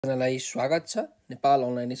सबैजनालाई स्वागत छ नेपाल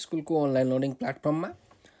अनलाइन स्कुलको अनलाइन लर्निङ प्लेटफर्ममा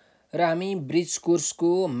र हामी ब्रिज कोर्सको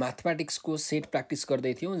म्याथमेटिक्सको सेट प्र्याक्टिस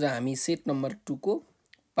गर्दै थियौं जहाँ हामी सेट नम्बर 2 को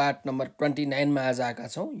पार्ट नम्बर 29 मा आज आएका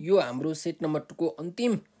छौं। यो हाम्रो सेट नम्बर 2 को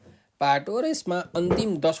अन्तिम पार्ट हो र यसमा अन्तिम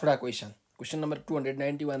 10 वटा क्वेशन नम्बर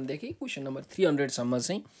 291 देखि क्वेशन नम्बर 300 सम्म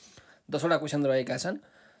चाहिँ 10 वटा क्वेशन रहेका छन्।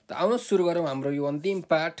 त आउनुहोस् सुरु गरौँ हाम्रो यो अन्तिम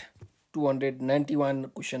part 291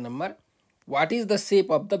 question number what is the shape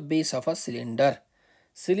of the base of a cylinder.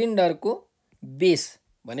 Cylinder को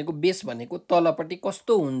बेस भनेको तलपट्टि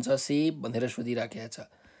कस्तो हुन्छ शेप भनेर सोधिराखेको छ।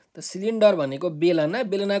 त सिलिन्डर भनेको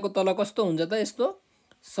बेलनाको तल कस्तो हुन्छ त यस्तो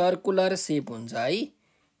सर्कुलर शेप हुन्छ है।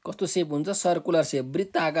 कस्तो शेप हुन्छ सर्कुलर शेप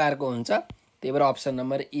वृत्त आकारको हुन्छ। त्यही भएर अप्सन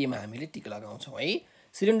नम्बर ए मा हामीले टिक लगाउँछौं है।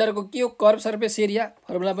 सिलिन्डरको के हो कर्व सर्फेस एरिया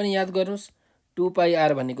फर्मुला पनि याद गर्नुस्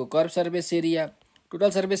 2πr भनेको curve surface area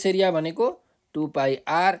total surface area भनेको 2πr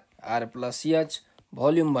r + h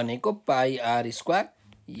भोल्युम भनेको πr²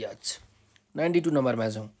 h। 92 नम्बरमा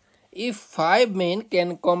जाउँ। If 5 men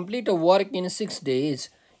can complete a work in 6 days,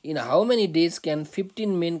 in how many days can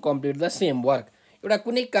 15 men complete the same work? एउटा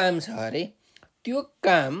कुनै काम छ अरे त्यो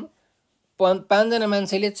काम 5 जना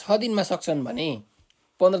मान्छेले 6 दिनमा सक्छन् भने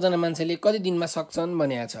 15 जना मान्छेले कति दिनमा सक्छन्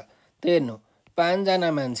भनेको छ। त हेर्नु 5 जना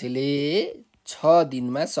मान्छेले 6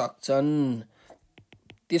 दिनमा सक्छन्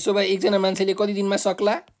त्यसो भए 1 जना मान्छेले कति दिनमा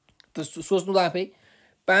सक्ला त सोच्नु त आफै।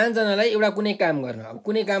 5 जनालाई एउटा कुनै काम गर्न अब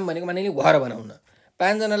कुनै काम भनेको मानिले घर बनाउन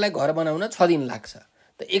 5 जनालाई घर बनाउन 6 दिन लाग्छ।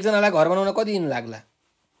 त 1 जनालाई घर बनाउन कति दिन लाग्ला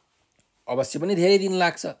अवश्य पनि धेरै दिन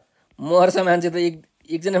लाग्छ। मर्छ मान्छे त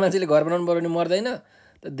एक जना मान्छेले घर बनाउनु पर्यो भने मर्दैन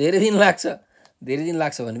त धेरै दिन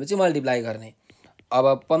लाग्छ भनेपछि मल्टिप्लाई गर्ने। अब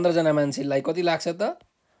 15 जना मान्छेलाई कति लाग्छ त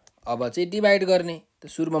अब चाहिँ डिभाइड गर्ने। त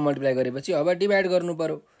सुरुमा मल्टिप्लाई गरेपछि अब डिभाइड गर्नु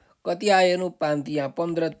पर्यो कति आयो हेर्नु 5 यहाँ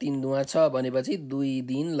 15 3 दुआ 6 भनेपछि 2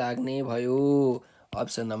 दिन लाग्ने भयो।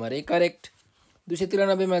 Option number A correct.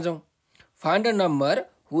 293 मा जाउँ। Find a number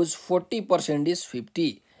whose 40% is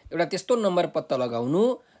 50। एउटा त्यस्तो नम्बर पत्ता लगाउनु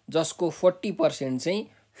जसको 40% चाहिँ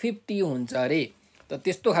 50 हुन्छ अरे। त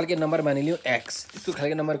त्यस्तो खालके नम्बर मानिलियो x। त्यस्तो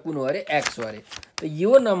खालके नम्बर कुन हो अरे x हो अरे। त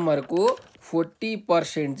यो नम्बरको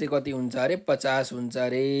 40% चाहिँ कति हुन्छ अरे 50 हुन्छ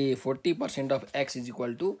अरे। 40% of x is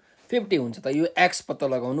equal to 50 हुन्छ। त यो x पत्ता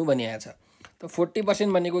लगाउनु भनिएको छ। त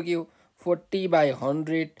 40% भनेको के हो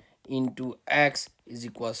 40/100 into x is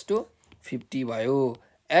equals to 50 भयो।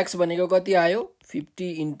 x भनेको कति आयो 50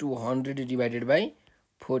 into 100 divided by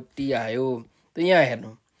 40 आयो। त यहाँ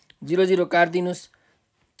हेर्नु 0 0 काट्दिनुस्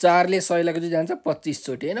 4 ले 100 लाई जान्छ 25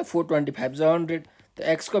 चोटि हैन 425 = 100। त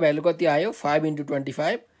x को भ्यालु कति आयो 5 into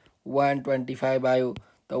 25 125 आयो।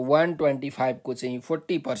 त 125 को चाहिँ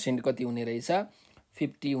 40% कति हुने रहेछ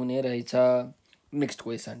 50 हुने रहेछ। Next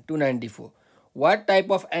question 294 what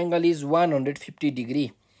type of angle is 150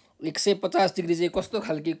 degree. 150 degree चाहिँ कस्तो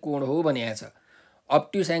खालके कोण हो भनिएको छ।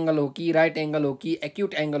 अब्ट्युस एंगल हो कि राइट एंगल हो कि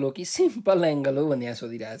एक्युट एंगल हो कि सिम्पल एंगल हो भनिएको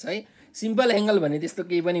सोधिरहेको छ है। सिम्पल एंगल भने त्यस्तो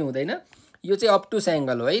केही पनि हुँदैन। यो चाहिँ अब्ट्युस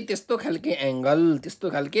एंगल हो है। त्यस्तो खालके एंगल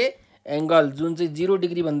जुन चाहिँ 0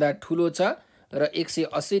 डिग्री भन्दा ठुलो छ र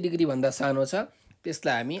 180 डिग्री भन्दा सानो छ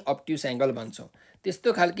त्यसलाई हामी अब्ट्युस एंगल भन्छौं।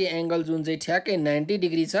 त्यस्तो खालके एंगल जुन चाहिँ ठ्याक्कै 90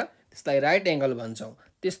 डिग्री छ त्यसलाई राइट एंगल भन्छौं।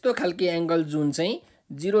 त्यस्तो खालके एंगल जुन चाहिँ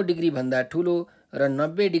 0 डिग्री भन्दा ठुलो र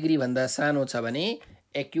 90 डिग्री भन्दा सानो छ भने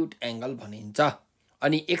एक्युट एंगल भनिन्छ।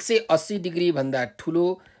 अनि 180 डिग्री भन्दा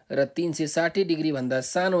ठुलो र 360 डिग्री भन्दा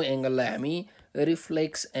सानो एंगललाई हामी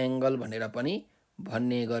रिफ्लेक्स एंगल भनेर पनि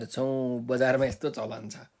भन्ने गर्छौं। बजारमा यस्तो चलन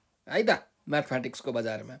छ है त म्याथमेटिक्सको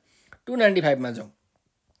बजारमा। 295 मा जाउँ।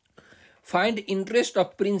 Find interest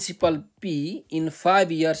of principal P in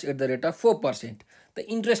 5 years at the rate of 4%। त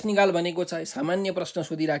इन्ट्रेस्ट निकाल भनेको छ सामान्य प्रश्न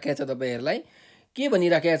सोधिराखेको छ तपाईहरुलाई। के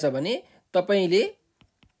भनिराखेको छ भने तपाईले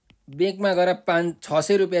बैंकमा गएर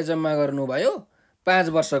 600 रुपैयाँ जम्मा गर्नुभयो 5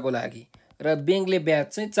 वर्षको लागि र बैंकले ब्याज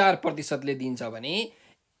चाहिँ 4% ले दिन्छ भने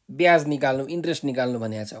ब्याज निकाल्नु इन्ट्रेस्ट निकाल्नु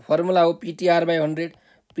भनेको छ। फर्मुला हो PTR/100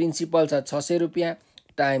 प्रिन्सिपल छ 600 रुपैयाँ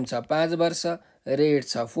टाइम छ 5 वर्ष रेट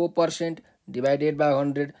छ 4% डिवाइडेड बाइ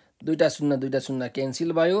 100 दुईटा शून्य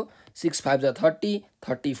क्यान्सल भयो 6 5 = 30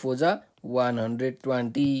 30 4 =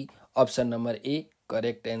 120। Option number A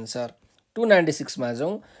correct answer. 296 मा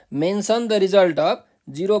जाउँ। Mention the result of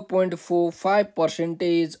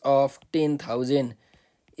 0.45% of 10,000।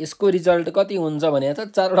 यसको रिजल्ट कति हुन्छ भनेको छ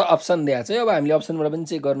 4 वटा अप्सन दिएको छ। अब हामीले अप्सनबाट पनि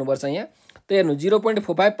चेक गर्नुपर्छ यहाँ। त हेर्नु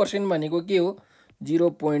 0.45% भनेको के हो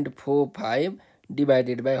 0.45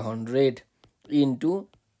 डिवाइडेड बाइ 100 इन्टु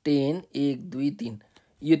 10 1 2 3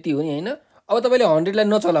 यति हो नि हैन। अब तपाईले 100 लाई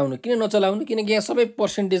नचलाउनु किन नचलाउनु किनकि यहाँ सबै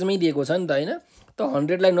पर्सेन्टेजमै दिएको छ नि त हैन। त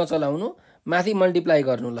 100 लाई नचलाउनु माथि मल्टिप्लाई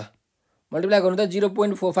गर्नु ल मल्टिप्लाई गर्नु त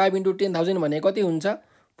 0.45 * 10,000 भने कति हुन्छ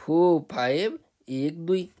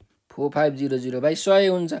 4512 4500/100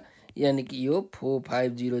 हुन्छ, यानी कि यो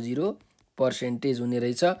 4500% हुने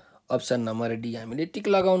रहेछ। अप्सन नम्बर डी हामीले टिक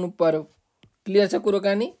लगाउनु पर्यो। क्लियर छ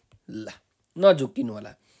कुरोकानी? ल नझुक्किनु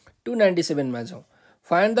होला। 297 मा जाउँ।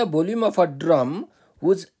 Find the volume of a drum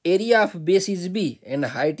whose area of base is be and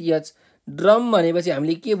white h। Drum भनेपछि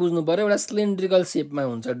हामीले के बुझ्नु पर्यो, एउटा सिलिन्ड्रिकल सेपमा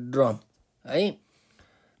हुन्छ ड्रम है।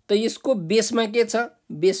 त यसको बेसमा के छ?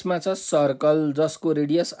 बेसमा छ सर्कल जसको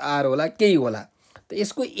रेडियस r होला, केही होला। त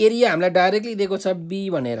यसको एरिया हामीलाई डाइरेक्टली दिएको छ b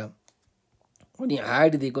भनेर, अनि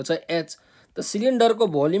हाइट दिएको छ h। त सिलिन्डरको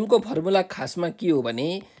भोल्युमको फर्मुला खासमा के हो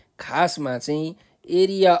भने, खासमा चाहिँ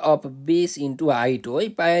area of base into height हो है।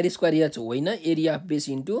 पाई r स्क्वायर h होइन, area of base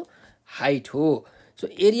into height हो। सो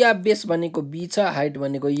एरिया अफ बेस भनेको b छ, हाइट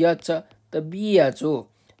भनेको h छ, त bh हो।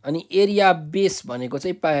 अनि एरिया अफ बेस भनेको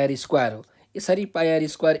चाहिँ पाई r स्क्वायर हो। यसरी पाई r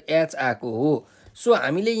स्क्वायर h आएको हो। सो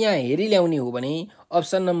हामीले यहाँ हेरी ल्याउने हो भने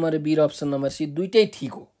अप्सन नम्बर बी र अप्सन नम्बर सी दुइटै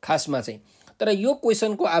ठिक हो खासमा चाहिँ। तर यो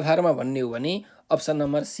क्वेसनको आधारमा भन्ने हो भने अप्सन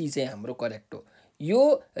नम्बर सी चाहिँ हाम्रो करेक्ट हो।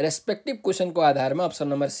 यो रेस्पेक्टिभ क्वेसनको आधारमा अप्सन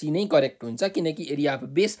नम्बर सी नै करेक्ट हुन्छ, किनकि एरिया अफ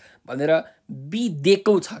बेस भनेर बी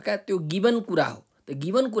दिएको छ क्या, त्यो गिभन कुरा हो। त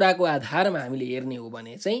गिभन कुराको आधारमा हामीले हेर्ने हो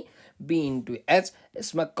भने चाहिँ बी इन्टु एच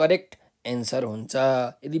यसमा करेक्ट एन्सर हुन्छ।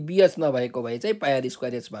 यदि बीएच नभएको भए चाहिँ पाई r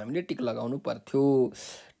स्क्वायर एचमा हामीले टिक लगाउनु पर्थ्यो।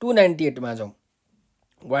 298 मा जाउँ।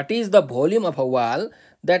 What is the volume of a wall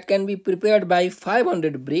that can be prepared by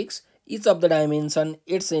 500 BRICS each of the dimension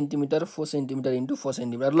 8 centimetre 4 centimetre into 4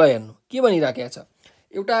 centimetre. ल हेर्नु के भनिराखेको छ,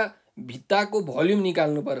 एउटा भित्ताको भोल्युम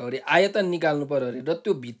निकाल्नु पर्यो अरे, आयतन निकाल्नु पर्यो अरे, र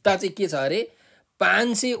त्यो भित्ता चाहिँ के छ अरे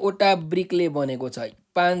 500वटा ब्रिकले बनेको छ,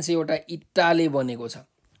 500वटा इट्टाले बनेको छ,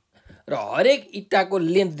 र हरेक इट्टाको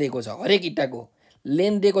लेन्थ दिएको छ। हरेक इट्टाको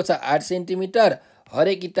लेन्थ दिएको छ 8 सेन्टिमिटर,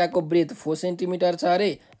 हरेक इट्टाको ब्रेथ 4 सेन्टिमिटर छ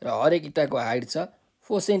अरे, र हरेक इट्टाको हाइट छ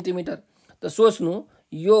 4 सेन्टिमिटर। त सोच्नु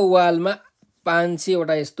यो वालमा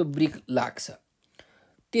 500वटा यस्तो ब्रिक लाग्छ।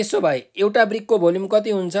 त्यसो भए एउटा ब्रिकको भोल्युम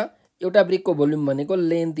कति हुन्छ? एउटा ब्रिकको भोल्युम भनेको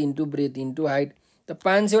length into breadth into height. त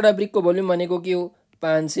 500वटा ब्रिकको भोल्युम भनेको के हो?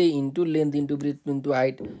 500 into length into breadth into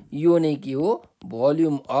height. यो नै के हो?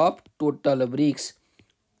 Volume of total BRICS.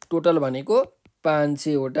 Total भनेको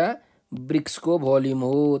 500वटा ब्रिक्सको भोल्युम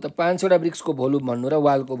हो। त 500वटा ब्रिक्सको भोल्युम भन्नु र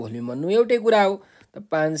वालको भोल्युम भन्नु एउटै कुरा हो। त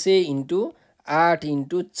 500 इन्टु 8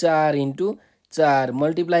 इन्टु 4 इन्टु 4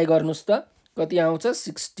 मल्टिप्लाई गर्नुहोस् त कति आउँछ?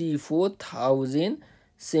 64,000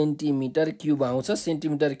 सेन्टिमिटर क्युब आउँछ।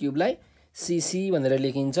 सेन्टिमिटर क्युबलाई सीसी भनेर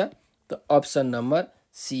लेखिन्छ। त अप्सन नम्बर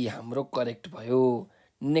सी हाम्रो करेक्ट भयो।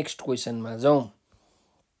 नेक्स्ट क्वेसनमा जाउँ।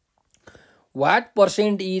 What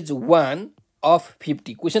percent is 1 of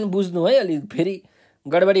 50? Question बुझ्नु है, अलि फेरि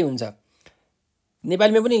गडबडी हुन्छ।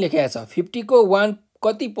 नेपालीमा पनि लेखेको छ 50 को 1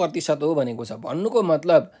 कति प्रतिशत हो भनेको छ। भन्नुको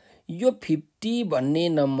मतलब यो 50 भन्ने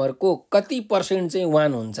नम्बरको कति पर्सेन्ट चाहिँ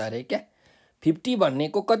 1 हुन्छ अरे क्या। 50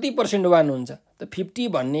 भन्नेको कति पर्सेन्ट 1 हुन्छ? त 50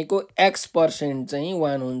 भन्नेको x% चाहिँ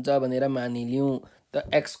 1 हुन्छ भनेर मानिलिउँ। त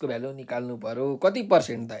x को भ्यालु निकाल्नु पर्यो। कति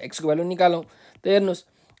पर्सेन्ट त? x को भ्यालु निकालौँ। त हेर्नुहोस्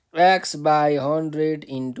x by 100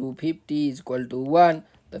 into 50 is equal to 1।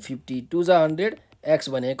 त 50 2 जा 100, x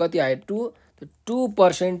भने कति आयो 2। त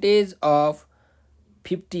 2% अफ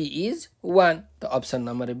 50 इज 1। त अप्सन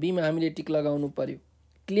नम्बर बी मा हामीले टिक लगाउनु पर्यो।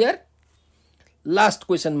 क्लियर? लास्ट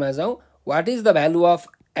क्वेसनमा जाउँ। What is the value of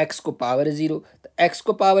x को पावर 0? त x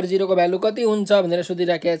को पावर 0 को भ्यालु कति हुन्छ भनेर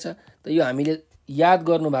सोधिराखेको छ। त यो हामीले याद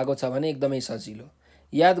गर्नु भएको छ भने एकदमै सजिलो।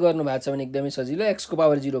 याद गर्नु भएको छ भने एकदमै सजिलो। x को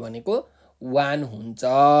पावर 0 भनेको 1 हुन्छ।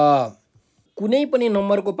 कुनै पनि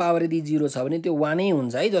नम्बरको पावर यदि 0 छ भने त्यो 1 नै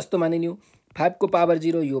हुन्छ है। जस्तो मानिलिउँ 5 को पावर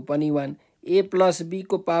 0 यो पनि 1, a प्लस b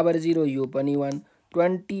को पावर 0 यो पनि 1,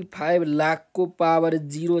 25 लाख को पावर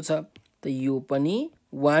 0 छ त यो पनि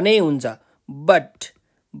 1 नै हुन्छ। बट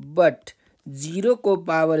 0 को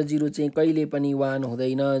पावर 0 चाहिँ कहिले पनि 1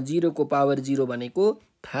 हुँदैन। 0 को पावर 0 भनेको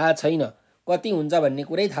थाहा छैन, कति हुन्छ भन्ने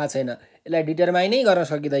कुरै थाहा छैन। यसलाई डिटरमाइनै गर्न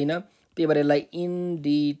सकिँदैन। त्यही भएर यसलाई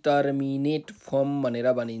इन्डिटर्मिनेट फर्म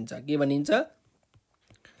भनेर भनिन्छ। के भनिन्छ?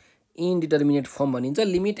 इन्डिटर्मिनेट फर्म भनिन्छ।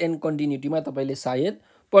 लिमिट एन्ड कन्टिन्युटीमा तपाईँले सायद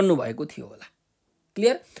पढ्नु भएको थियो होला।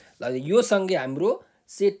 क्लियर? ल यो सँगै हाम्रो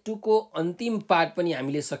सेट 2 को अन्तिम पार्ट पनि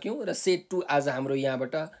हामीले सक्यौँ र सेट 2 आज हाम्रो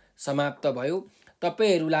यहाँबाट समाप्त भयो।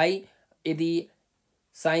 तपाईहरूलाई यदि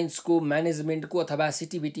साइन्सको म्यानेजमेन्टको अथवा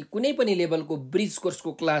CTEVT कुनै पनि लेभलको ब्रिज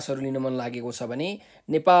कोर्सको क्लासहरू लिन मन लागेको छ भने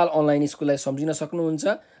नेपाल अनलाइन स्कुललाई सम्झिन सक्नुहुन्छ।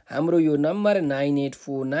 हाम्रो यो नम्बर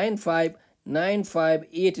 9849595895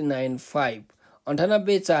 98495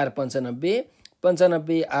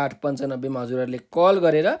 95895 मा हजुरहरूले कल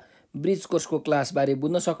गरेर ब्रिज कोर्सको क्लासबारे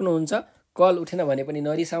बुझ्न सक्नुहुन्छ। कल उठेन भने पनि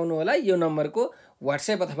नरिसाउनु होला। यो नम्बरको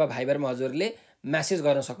व्हाट्सएप अथवा भाइबरमा हजुरहरूले मेसेज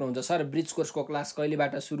गर्न सक्नुहुन्छ। सर ब्रिज कोर्सको क्लास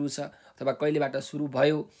कहिलेबाट सुरु छ अथवा कहिलेबाट सुरु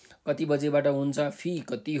भयो, कति बजेबाट हुन्छ, फी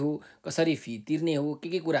कति हो, कसरी फी तिर्ने हो,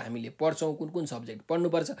 के कुरा हामीले पढ्छौँ, कुन सब्जेक्ट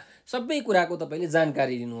पढ्नुपर्छ, सबै कुराको तपाईँले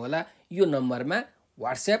जानकारी लिनुहोला यो नम्बरमा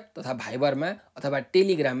व्हाट्सएप तथा भाइबरमा अथवा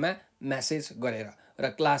टेलिग्राममा मेसेज गरेर र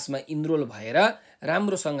क्लासमा इनरोल भएर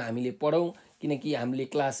राम्रोसँग हामीले पढौँ। किनकि हामीले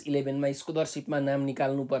क्लास 11 मा स्कॉलरशिपमा नाम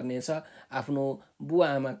निकाल्नु पर्नेछ, आफ्नो बुवा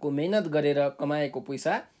आमाको मेहनत गरेर कमाएको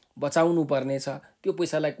पैसा बचाउनु पर्नेछ, त्यो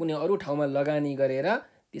पैसालाई कुनै अरू ठाउँमा लगानी गरेर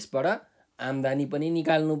त्यसबाट आम्दानी पनि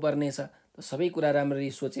निकाल्नु पर्नेछ। त सबै कुरा राम्ररी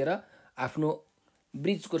सोचेर आफ्नो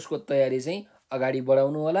ब्रिज कोर्सको तयारी चाहिँ अगाडि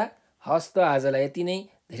बढाउनु होला। हस् त आजलाई यति नै,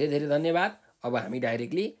 धेरै धेरै धन्यवाद। अब हामी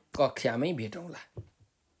डाइरेक्टली कक्षामै भेटौँला।